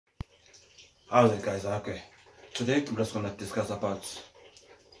How's it, guys? Okay, today I'm just gonna discuss about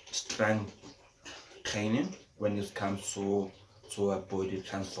strength training when it comes to a body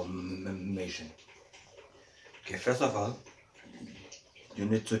transformation. Okay, first of all, you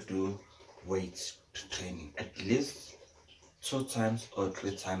need to do weight training at least 2 times or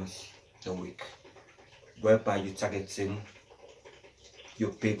 3 times a week, whereby you're targeting your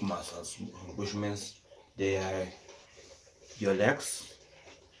big muscles, which means they are your legs,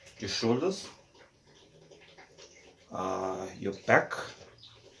 your shoulders, your back,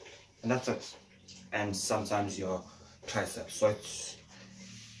 and that's it. And sometimes your triceps. So it's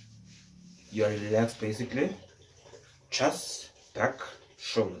your legs basically, chest, back,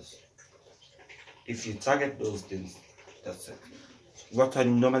 shoulders. If you target those things, that's it. What I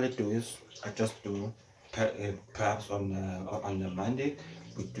normally do is I just do perhaps on a Monday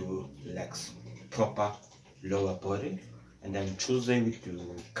we do legs, proper lower body, and then Tuesday we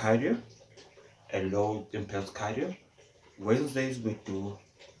do cardio, a low impact cardio. Wednesdays we do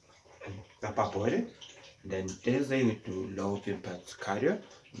upper body, then Thursday we do low impact cardio,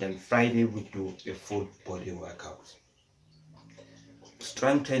 then Friday we do a full body workout.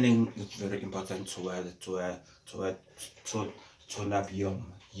 Strength training is very important to tone up your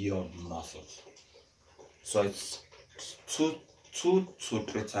muscles. So it's two to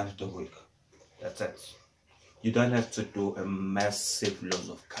 3 times a week. That's it. You don't have to do a massive loss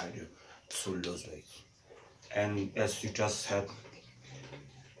of cardio to lose weight. And as you just said,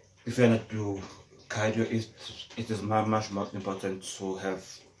 if you're not do cardio, it is much more important to have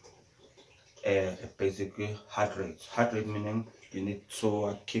a basically heart rate. Heart rate meaning you need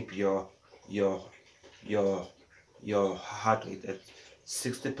to keep your heart rate at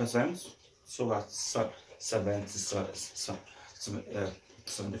 60%, so at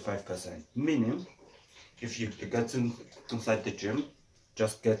 75%. Meaning, if you get inside the gym,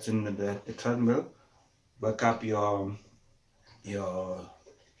 just get in the treadmill, work up your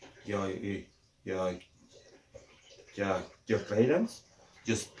cadence,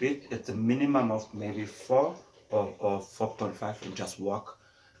 your speed at a minimum of maybe 4 or 4.5, and just walk.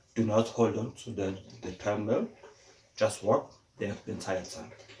 Do not hold on to the treadmill, just walk the entire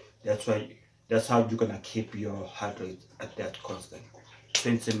time. That's how you're gonna keep your heart rate at that constant.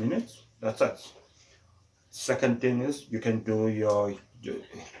 20 minutes, that's it. Second thing is you can do your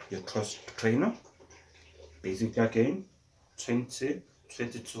cross trainer. Basically again, 20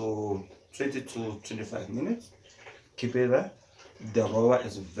 to 25 minutes. Keep it there. The rower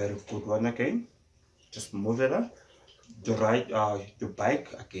is a very good one again. Just move it up. The ride your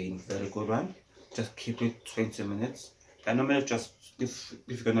bike again, very good one. Just keep it 20 minutes. And normally just if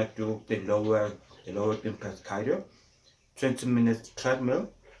you're gonna do the lower impact cardio, 20 minutes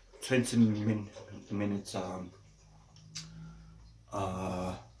treadmill, 20 minutes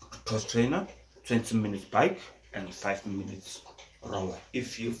cross trainer, 20 minutes bike, and 5 minutes rower.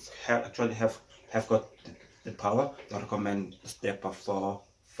 If you actually have got the power, I recommend step up for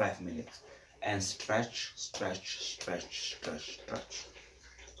 5 minutes and stretch.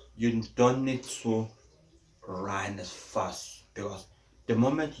 You don't need to run as fast, because the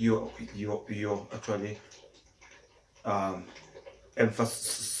moment you actually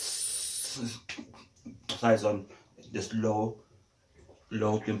emphasize on this low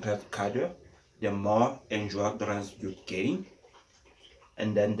impact cardio, the more endurance you gain,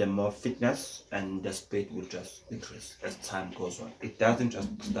 and then the more fitness and the speed will just increase as time goes on. It doesn't just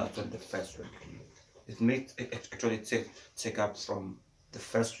start on the first week. It actually take up from the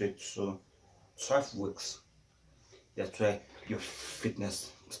first week to 12 weeks. That's where your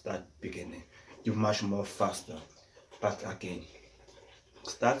fitness start beginning. You're much more faster. But again,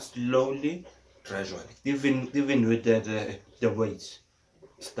 start slowly, gradually. Even with the weight,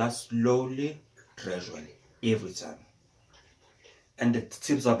 start slowly, gradually, every time. And the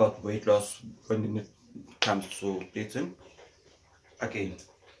tips about weight loss when it comes to eating, again,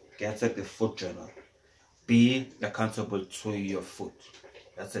 get the food journal. Be accountable to your food.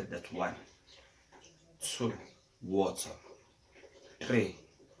 That's it. That's 1. 2, water. 3,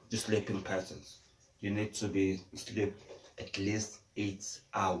 the sleeping patterns. You need to sleep at least 8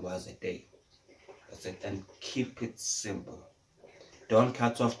 hours a day. That's it. And keep it simple. Don't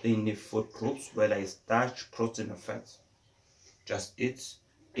cut off any food groups, whether it's starch, protein, or fat. Just eat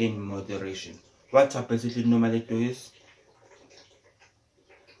in moderation. What I basically normally do is,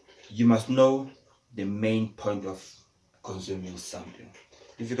 you must know the main point of consuming something.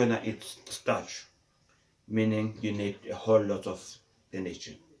 If you're gonna eat starch, meaning you need a whole lot of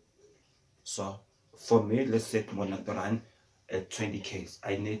energy. So for me, let's say when I run 20 k's,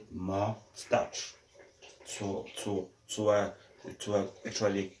 I need more starch to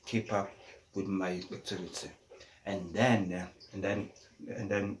actually keep up with my activity. And then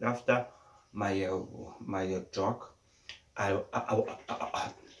after my jog, I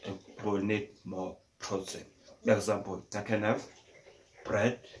will need more protein. For example, I can have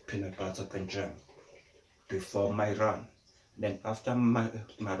bread, peanut butter, and jam before my run. Then after my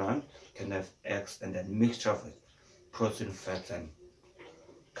run, can have eggs and then mixture of it, protein, fat, and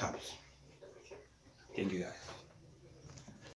carbs. Thank you guys.